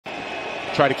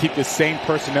try to keep the same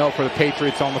personnel for the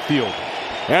Patriots on the field.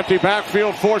 Empty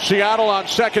backfield for Seattle on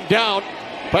second down.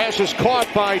 Pass is caught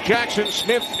by Jackson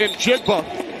Smith and Jigba.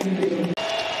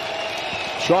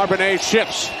 Charbonnet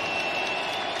shifts.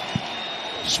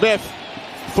 Smith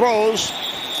throws,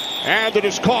 and it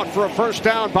is caught for a first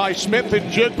down by Smith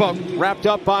and Jigba, wrapped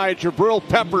up by Jabril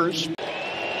Peppers.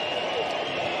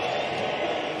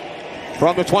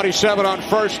 From the 27 on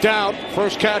first down,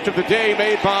 first catch of the day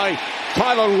made by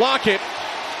Tyler Lockett,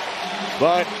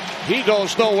 but he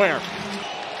goes nowhere.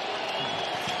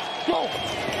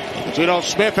 Geno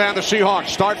Smith and the Seahawks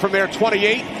start from their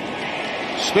 28.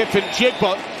 Smith and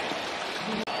Jigba.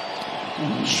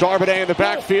 Charbonnet in the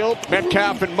backfield.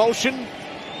 Metcalf in motion.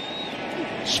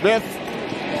 Smith,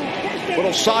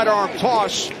 little sidearm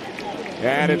toss.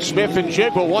 And it's Smith and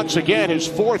Jigba once again, his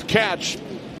fourth catch.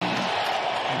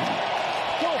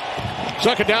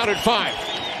 Second down and 5.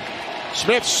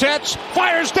 Smith sets,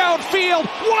 fires downfield,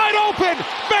 wide open.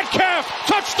 Metcalf,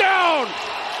 touchdown!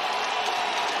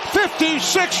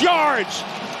 56 yards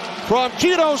from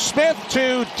Geno Smith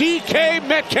to DK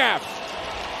Metcalf.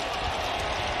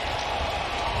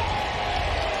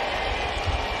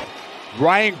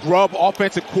 Ryan Grubb,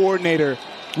 offensive coordinator,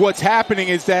 what's happening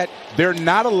is that they're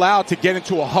not allowed to get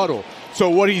into a huddle. So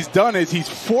what he's done is he's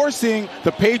forcing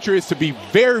the Patriots to be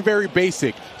very, very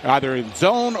basic, either in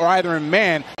zone or either in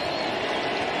man.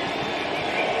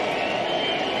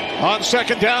 On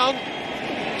second down,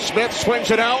 Smith swings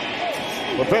it out.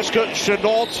 LaVisca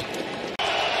Chenault.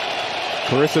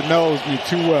 Carissa knows me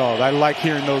too well. I like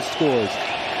hearing those scores.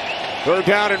 Third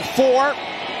down and 4.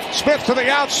 Smith to the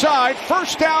outside.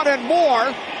 First down and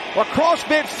more. Across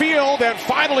midfield and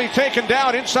finally taken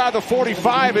down inside the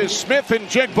 45 is Smith and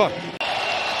Jigba.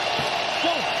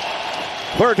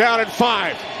 Third down and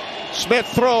 5. Smith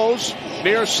throws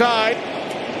near side.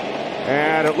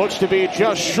 And it looks to be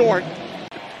just short.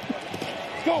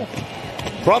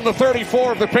 From the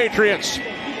 34 of the Patriots,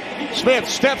 Smith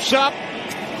steps up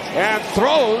and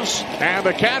throws, and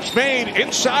the catch made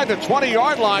inside the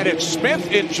 20-yard line. It's Smith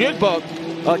and Jigba.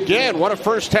 Again, what a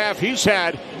first half he's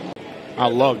had. I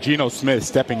love Geno Smith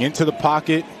stepping into the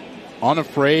pocket,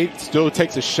 unafraid, still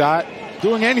takes a shot,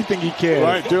 doing anything he can.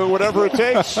 Right, doing whatever it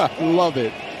takes. Love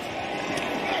it.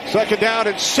 Second down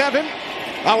and 7.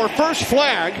 Our first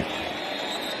flag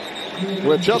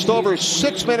with just over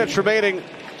 6 minutes remaining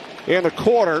in the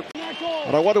quarter.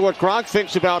 And I wonder what Gronk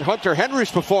thinks about Hunter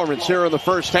Henry's performance here in the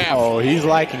first half. Oh, he's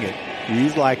liking it.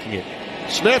 He's liking it.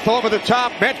 Smith over the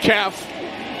top. Metcalf.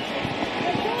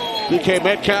 DK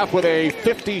Metcalf with a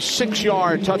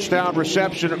 56-yard touchdown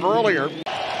reception earlier.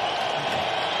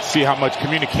 See how much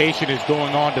communication is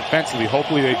going on defensively.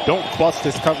 Hopefully they don't bust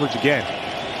this coverage again.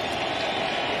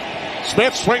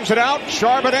 Smith swings it out.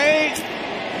 Charbonnet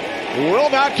will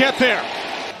not get there.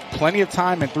 Plenty of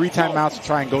time and 3 timeouts to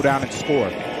try and go down and score.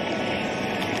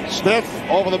 Smith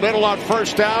over the middle on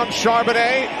first down.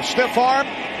 Charbonnet, stiff arm.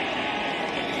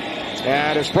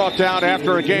 And is brought down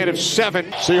after a gain of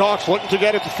 7. Seahawks looking to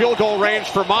get at the field goal range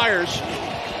for Myers.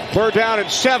 Third down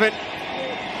and 7.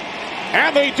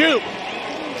 And they do.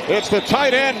 It's the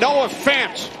tight end, Noah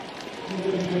Fant.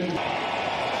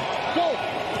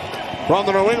 From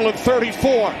the New England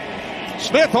 34.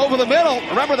 Smith over the middle.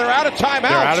 Remember, they're out of timeouts.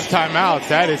 They're out of timeouts.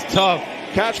 That is tough.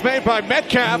 Catch made by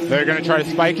Metcalf. They're going to try to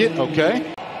spike it.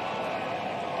 Okay.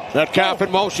 Metcalf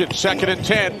in motion. Second and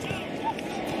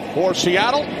 10 for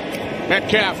Seattle.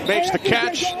 Metcalf makes the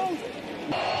catch.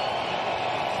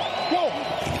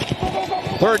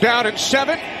 Third down and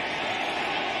 7.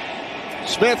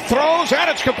 Smith throws, and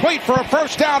it's complete for a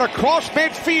first down across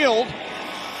midfield.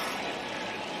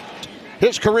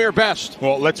 His career best.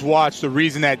 Well, let's watch the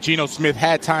reason that Geno Smith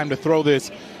had time to throw this.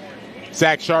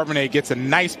 Zach Charbonnet gets a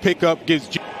nice pickup.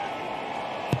 Gives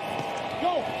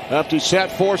empty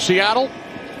set for Seattle.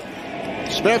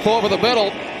 Smith over the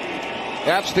middle.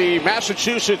 That's the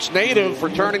Massachusetts native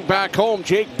returning back home,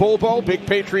 Jake Bobo, big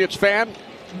Patriots fan.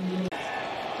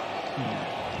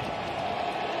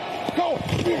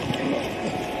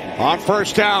 On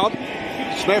first down,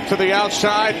 Smith to the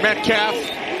outside, Metcalf,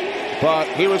 but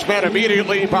he was met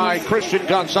immediately by Christian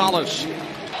Gonzalez.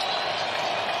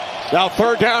 Now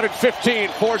third down and 15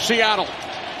 for Seattle.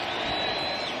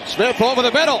 Smith over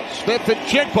the middle. Smith and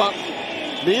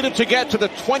Jigba needed to get to the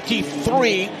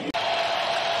 23.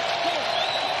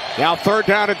 Now third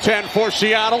down and 10 for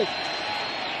Seattle.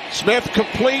 Smith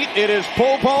complete. It is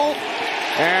Bobo,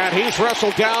 and he's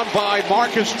wrestled down by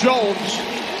Marcus Jones.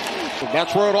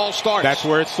 That's where it all starts. That's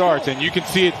where it starts, and you can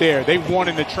see it there. They won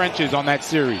in the trenches on that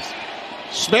series.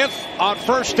 Smith on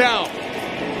first down.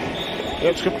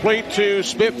 It's complete to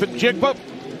Smith and Jigba.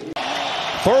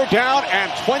 Third down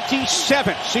and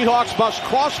 27. Seahawks must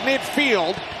cross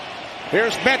midfield.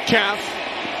 Here's Metcalf.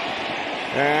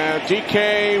 And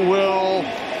DK will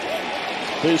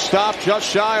be stopped just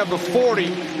shy of the 40.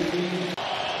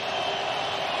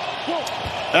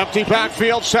 Empty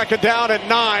backfield, second down and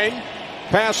 9.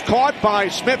 Pass caught by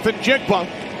Smith and Jigba.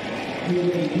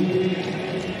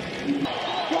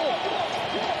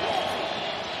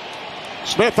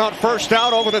 Smith on first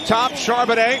down over the top.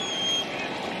 Charbonnet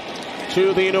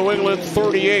to the New England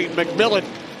 38. McMillan.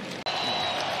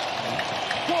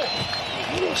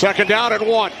 Second down and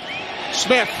 1.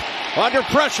 Smith under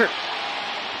pressure.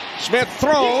 Smith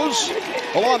throws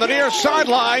along the near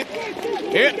sideline.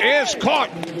 It is caught.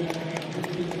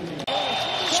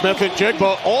 Smith and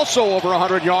Jigba also over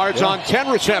 100 yards on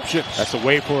 10 receptions. That's a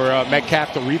way for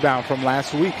Metcalf to rebound from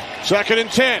last week. Second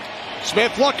and 10.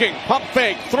 Smith looking, pump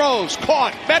fake, throws,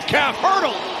 caught. Metcalf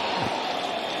hurdle.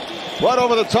 Right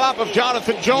over the top of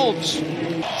Jonathan Jones.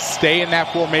 Stay in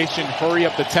that formation, hurry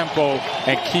up the tempo,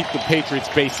 and keep the Patriots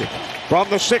basic. From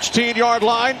the 16-yard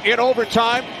line in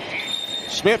overtime,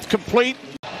 Smith complete.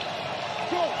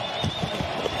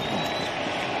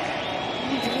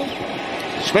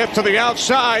 Smith to the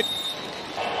outside.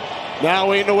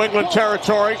 Now in New England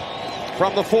territory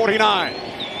from the 49.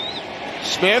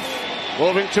 Smith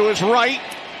moving to his right.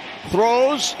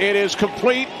 Throws. It is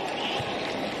complete.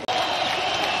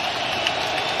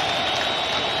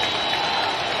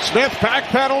 Smith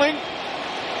backpedaling.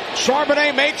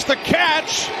 Charbonnet makes the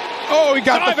catch. Oh, he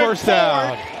got the first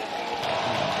down.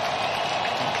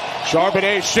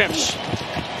 Charbonnet shifts.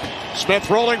 Smith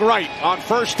rolling right on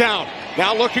first down.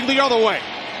 Now looking the other way.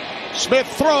 Smith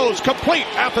throws complete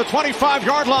at the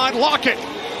 25-yard line. Lockett